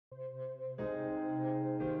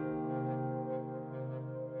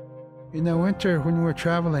In the winter, when we were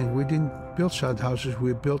traveling, we didn't build sod houses,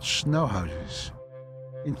 we built snow houses.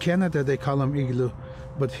 In Canada, they call them igloo,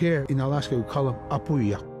 but here in Alaska, we call them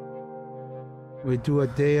apuya. We'd do a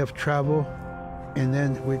day of travel, and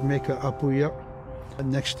then we'd make a apuya. The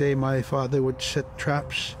next day, my father would set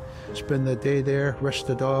traps, spend the day there, rest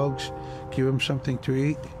the dogs, give them something to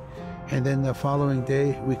eat, and then the following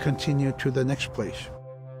day, we continued to the next place.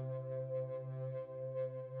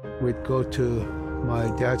 We'd go to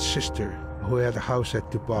my dad's sister, who had a house at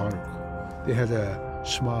Dubarg. They had a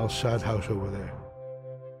small sod house over there.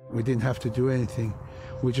 We didn't have to do anything.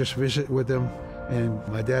 We just visit with them, and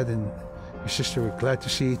my dad and his sister were glad to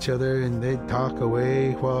see each other, and they'd talk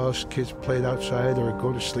away while us kids played outside or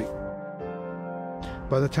go to sleep.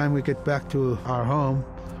 By the time we get back to our home,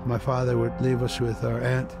 my father would leave us with our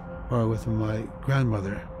aunt or with my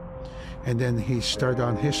grandmother, and then he'd start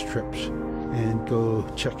on his trips and go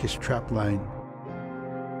check his trap line.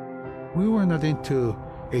 We were not into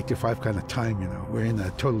 8 to 5 kind of time, you know. We're in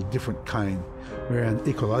a total different kind. We're in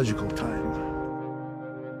ecological time.